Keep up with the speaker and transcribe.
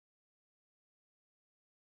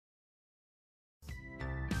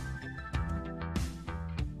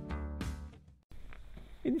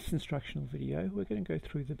In this instructional video we're going to go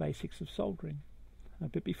through the basics of soldering,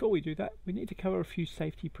 but before we do that we need to cover a few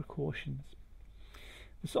safety precautions.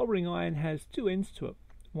 The soldering iron has two ends to it.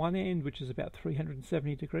 One end which is about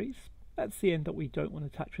 370 degrees, that's the end that we don't want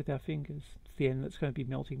to touch with our fingers. It's the end that's going to be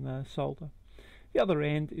melting the solder. The other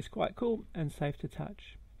end is quite cool and safe to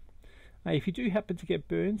touch. If you do happen to get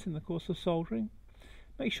burns in the course of soldering,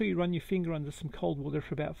 make sure you run your finger under some cold water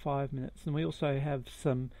for about 5 minutes, and we also have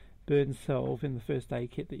some burn salve in the first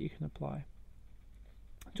aid kit that you can apply.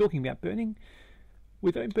 Talking about burning,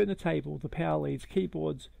 we don't burn the table, the power leads,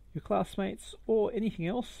 keyboards, your classmates or anything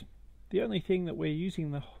else. The only thing that we're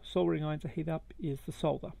using the soldering iron to heat up is the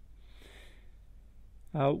solder.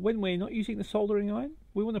 When we're not using the soldering iron,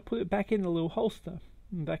 we want to put it back in the little holster,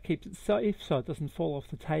 and that keeps it safe so it doesn't fall off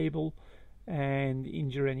the table and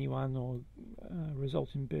injure anyone or result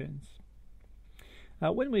in burns.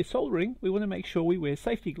 When we're soldering, we want to make sure we wear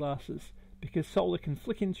safety glasses, because solder can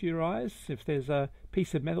flick into your eyes. If there's a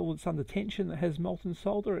piece of metal that's under tension that has molten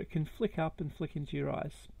solder, it can flick up and flick into your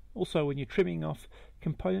eyes. Also, when you're trimming off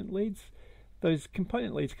component leads, those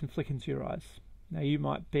component leads can flick into your eyes. Now, you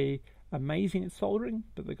might be amazing at soldering,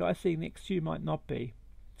 but the guy sitting next to you might not be.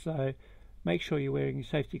 So make sure you're wearing your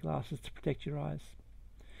safety glasses to protect your eyes.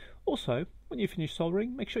 Also, when you finish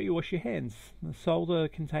soldering, make sure you wash your hands. The solder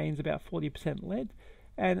contains about 40% lead,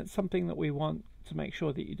 and it's something that we want to make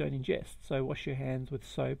sure that you don't ingest, so wash your hands with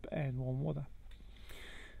soap and warm water.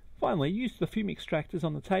 Finally, use the fume extractors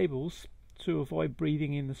on the tables to avoid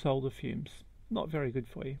breathing in the solder fumes. Not very good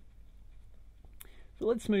for you. So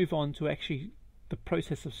let's move on to actually the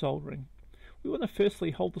process of soldering. We want to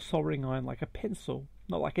firstly hold the soldering iron like a pencil,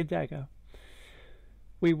 not like a dagger.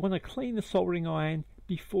 We want to clean the soldering iron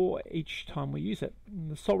before each time we use it.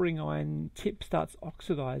 And the soldering iron tip starts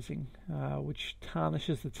oxidizing, which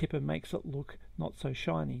tarnishes the tip and makes it look not so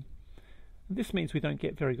shiny. And this means we don't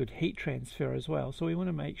get very good heat transfer as well, so we want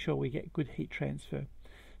to make sure we get good heat transfer.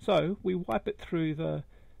 So we wipe it through the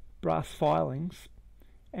brass filings,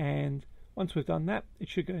 and once we've done that, it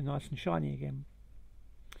should go nice and shiny again.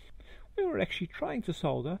 When we're actually trying to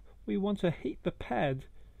solder, we want to heat the pad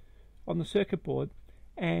on the circuit board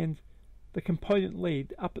and the component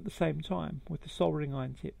lead up at the same time with the soldering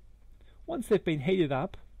iron tip. Once they've been heated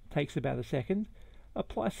up, takes about a second,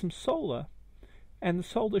 apply some solder, and the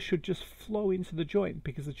solder should just flow into the joint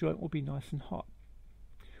because the joint will be nice and hot.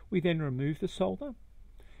 We then remove the solder,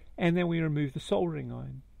 and then we remove the soldering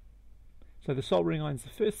iron. So the soldering iron is the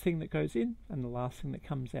first thing that goes in and the last thing that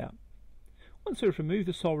comes out. Once we've removed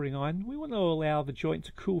the soldering iron, we want to allow the joint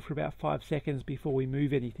to cool for about 5 seconds before we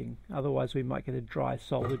move anything, otherwise we might get a dry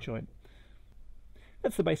solder joint.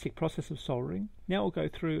 That's the basic process of soldering. Now we'll go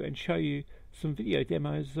through and show you some video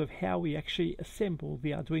demos of how we actually assemble the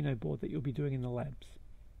Arduino board that you'll be doing in the labs.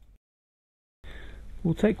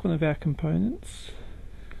 We'll take one of our components,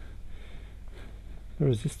 a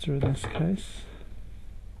resistor in this case.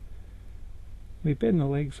 We bend the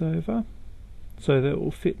legs over so that it will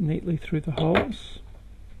fit neatly through the holes.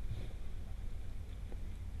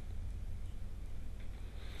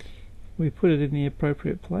 We put it in the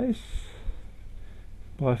appropriate place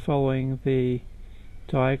by following the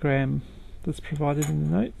diagram that's provided in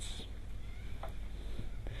the notes.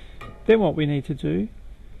 Then what we need to do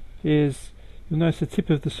is, you'll notice the tip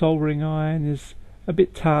of the soldering iron is a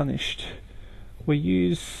bit tarnished. We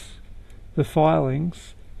use the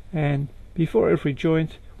filings, and before every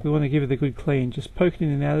joint we want to give it a good clean. Just poke it in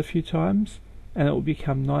and out a few times and it will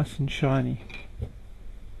become nice and shiny.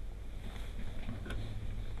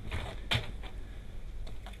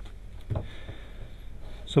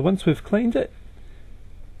 So once we've cleaned it,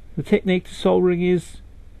 the technique to soldering is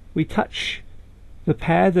we touch the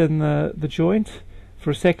pad and the joint for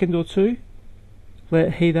a second or two, let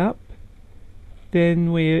it heat up,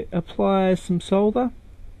 then we apply some solder,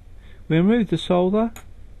 we remove the solder,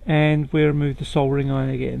 and we remove the soldering iron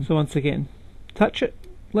again. So once again, touch it,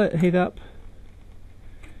 let it heat up,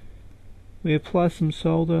 we apply some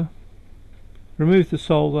solder, remove the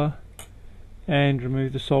solder, and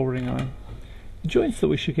remove the soldering iron. The joints that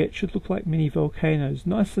we should get should look like mini volcanoes,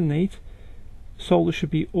 nice and neat. Solder should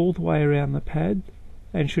be all the way around the pad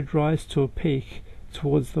and should rise to a peak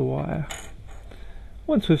towards the wire.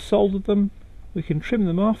 Once we've soldered them, we can trim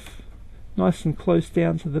them off nice and close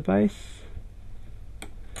down to the base,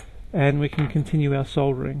 and we can continue our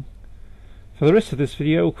soldering. For the rest of this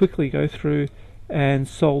video, we'll quickly go through and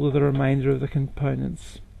solder the remainder of the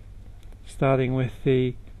components, starting with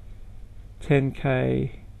the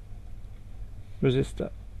 10K resistor.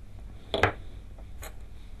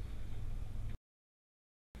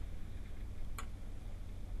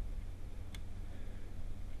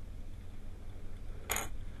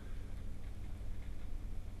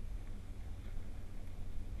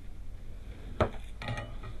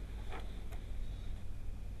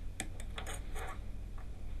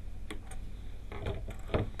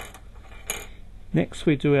 Next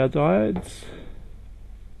we do our diodes.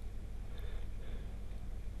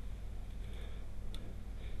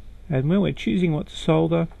 And when we're choosing what to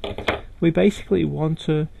solder, we basically want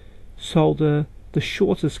to solder the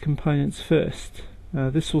shortest components first.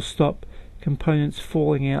 This will stop components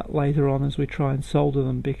falling out later on as we try and solder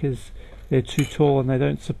them, because they're too tall and they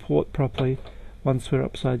don't support properly once we're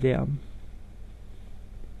upside down.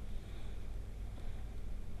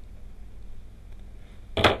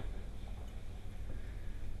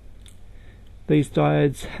 These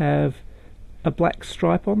diodes have a black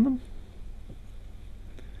stripe on them.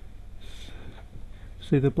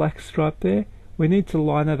 See the black stripe there? We need to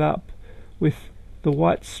line it up with the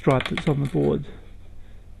white stripe that's on the board.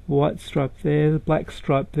 The white stripe there, the black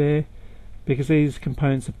stripe there, because these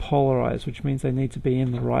components are polarized, which means they need to be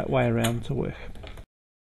in the right way around to work.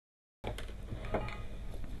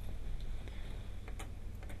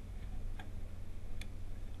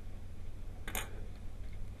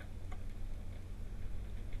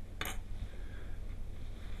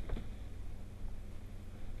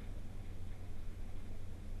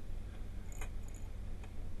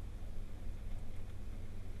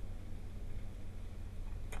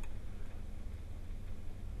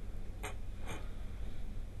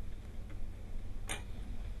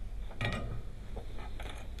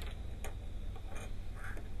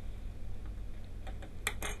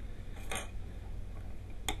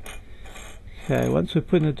 Okay, once we've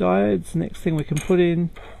put in the diodes, the next thing we can put in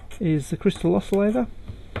is the crystal oscillator.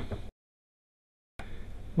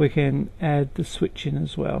 We can add the switch in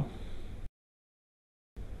as well.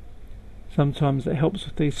 Sometimes it helps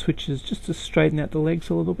with these switches just to straighten out the legs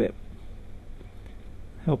a little bit.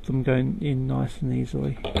 Help them go in nice and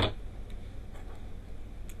easily.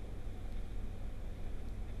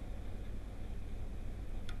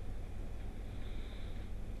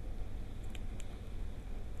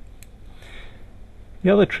 The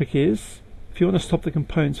other trick is, if you want to stop the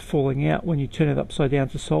components falling out when you turn it upside down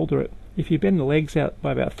to solder it, if you bend the legs out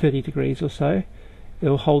by about 30 degrees or so,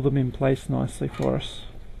 it'll hold them in place nicely for us.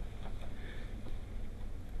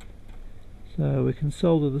 So we can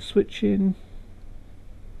solder the switch in.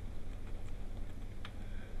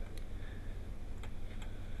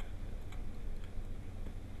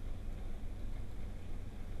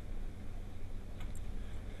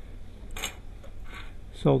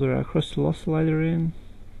 Solder our crystal oscillator in.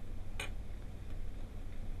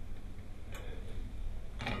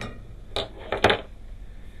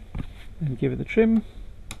 And give it a trim.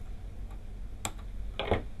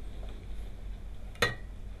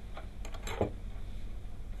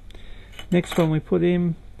 Next one we put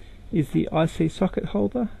in is the IC socket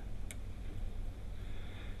holder.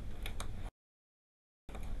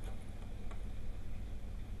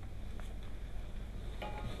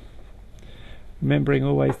 Remembering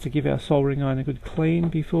always to give our soldering iron a good clean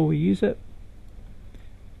before we use it.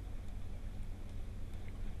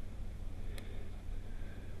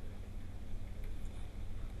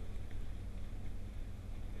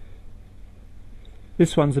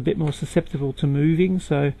 This one's a bit more susceptible to moving,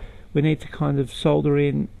 so we need to kind of solder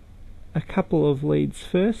in a couple of leads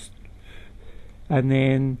first, and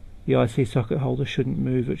then the IC socket holder shouldn't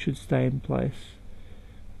move, it should stay in place.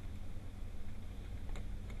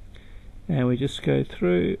 And we just go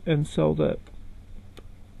through and solder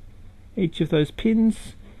each of those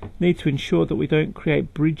pins. Need to ensure that we don't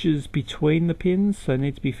create bridges between the pins, so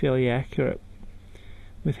need to be fairly accurate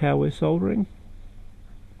with how we're soldering.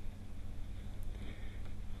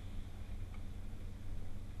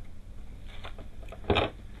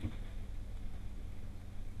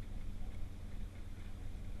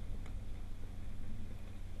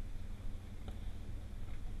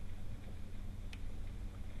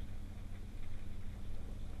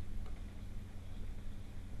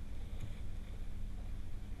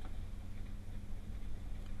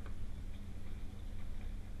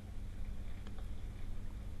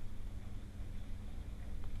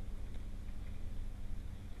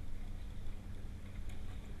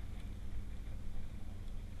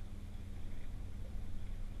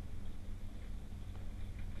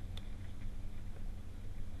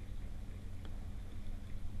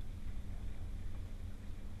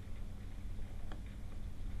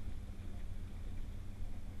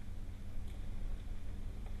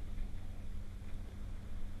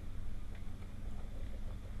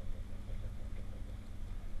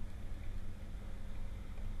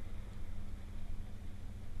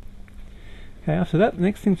 Okay, after that, the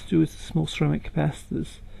next thing to do is the small ceramic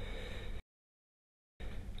capacitors.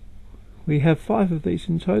 We have 5 of these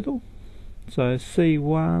in total, so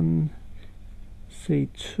C1,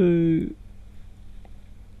 C2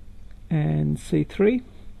 and C3.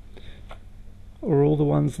 are all the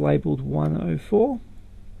ones labelled 104.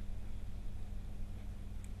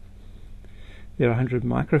 They're 100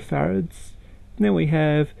 microfarads. And then we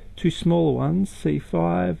have two smaller ones,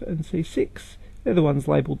 C5 and C6. They're the ones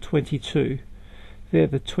labelled 22. They're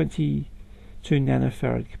the 22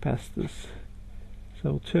 nanofarad capacitors. So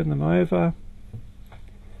we'll turn them over.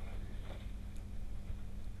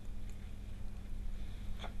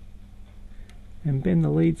 And bend the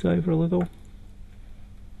leads over a little.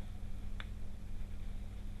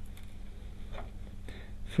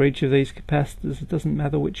 For each of these capacitors, it doesn't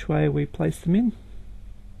matter which way we place them in.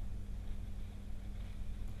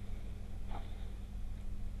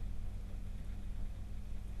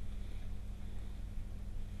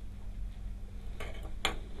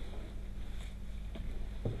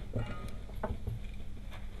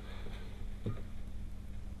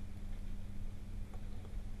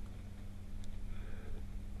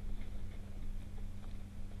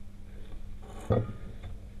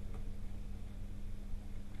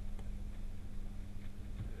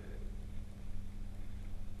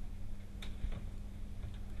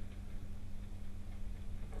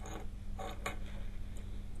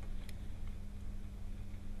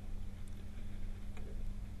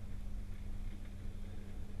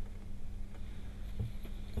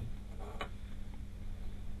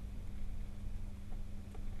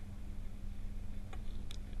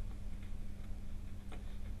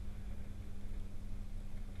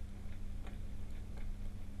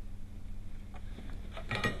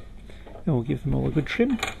 And we'll give them all a good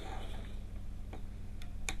trim.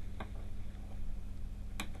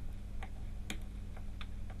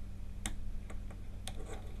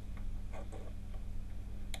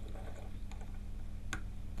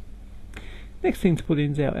 Next thing to put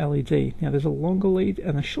in is our LED. Now there's a longer lead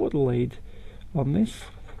and a shorter lead on this,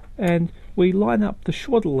 and we line up the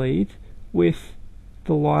shorter lead with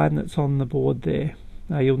the line that's on the board there.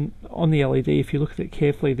 Now on the LED, if you look at it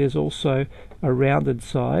carefully, there's also a rounded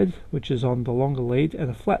side which is on the longer lead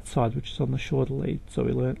and a flat side which is on the shorter lead. So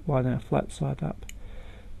we line our flat side up.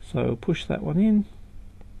 So we'll push that one in.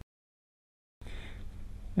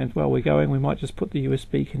 And while we're going, we might just put the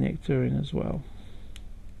USB connector in as well.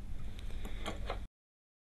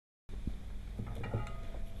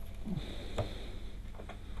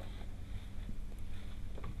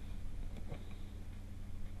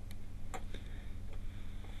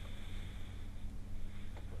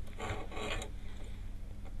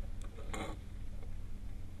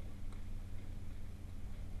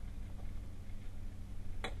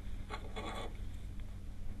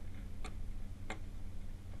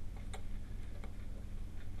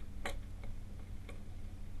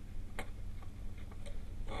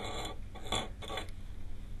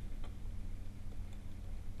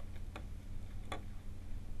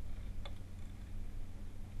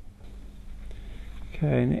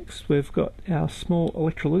 Okay, next we've got our small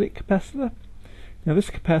electrolytic capacitor. Now this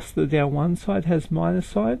capacitor down one side has minus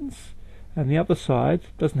signs and the other side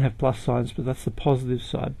doesn't have plus signs, but that's the positive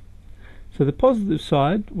side. So the positive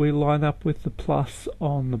side we line up with the plus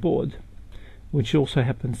on the board, which also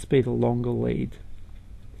happens to be the longer lead.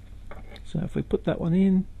 So if we put that one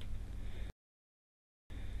in,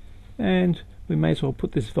 and we may as well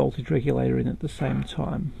put this voltage regulator in at the same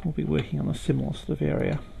time. We'll be working on a similar sort of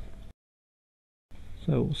area.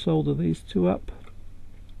 So we'll solder these two up.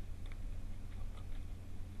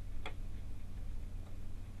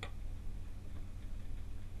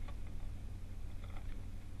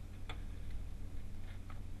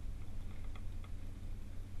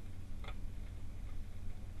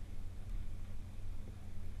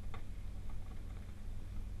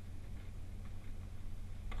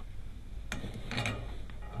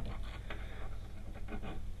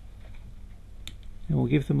 And we'll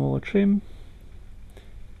give them all a trim.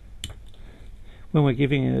 When we're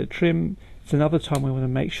giving it a trim, it's another time we want to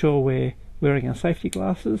make sure we're wearing our safety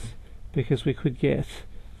glasses, because we could get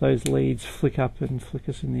those leads flick up and flick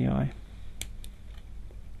us in the eye.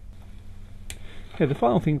 Okay, the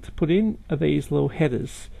final thing to put in are these little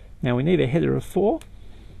headers. Now we need a header of 4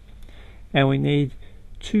 and we need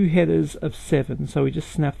 2 headers of 7, so we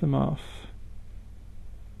just snap them off.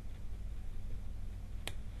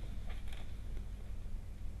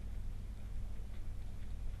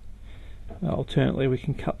 Alternately, we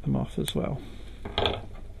can cut them off as well.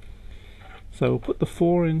 So we'll put the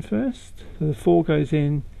 4 in first. So the 4 goes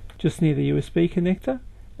in just near the USB connector,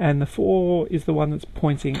 and the 4 is the one that's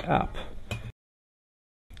pointing up.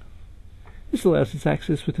 This allows us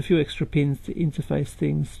access with a few extra pins to interface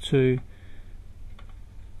things to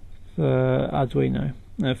the Arduino.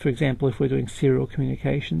 Now, for example, if we're doing serial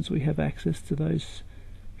communications, we have access to those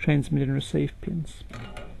transmit and receive pins.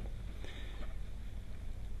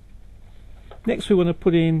 Next we want to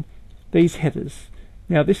put in these headers.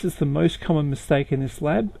 Now this is the most common mistake in this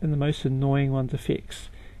lab and the most annoying one to fix.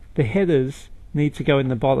 The headers need to go in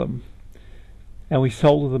the bottom, and we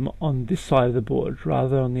solder them on this side of the board rather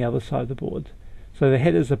than on the other side of the board. So the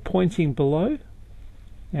headers are pointing below,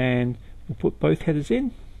 and we'll put both headers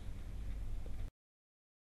in.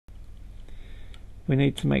 We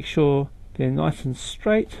need to make sure they're nice and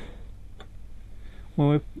straight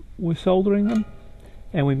when we're soldering them,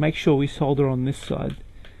 and we make sure we solder on this side.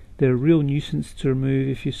 They're a real nuisance to remove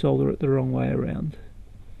if you solder it the wrong way around.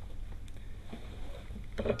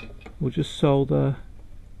 We'll just solder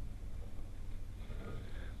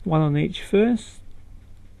one on each first,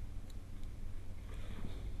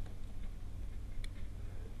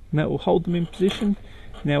 and that will hold them in position.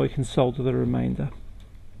 Now we can solder the remainder.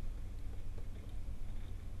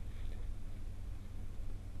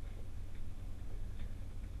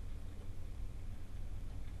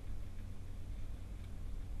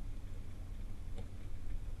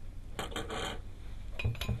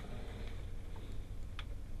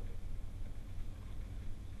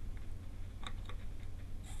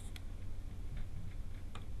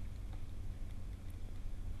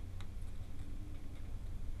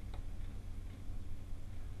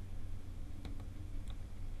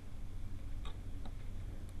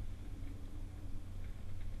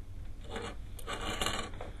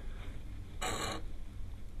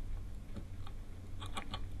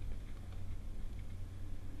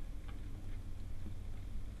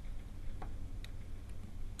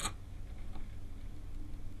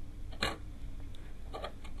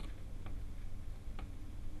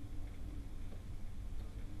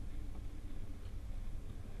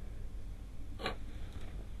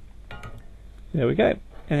 There we go,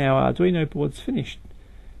 and our Arduino board's finished.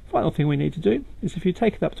 Final thing we need to do is, if you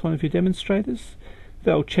take it up to one of your demonstrators,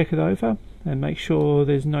 they'll check it over and make sure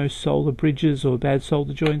there's no solder bridges or bad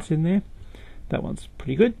solder joints in there. That one's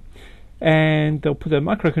pretty good. And they'll put a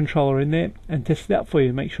microcontroller in there and test it out for you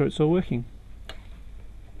and make sure it's all working.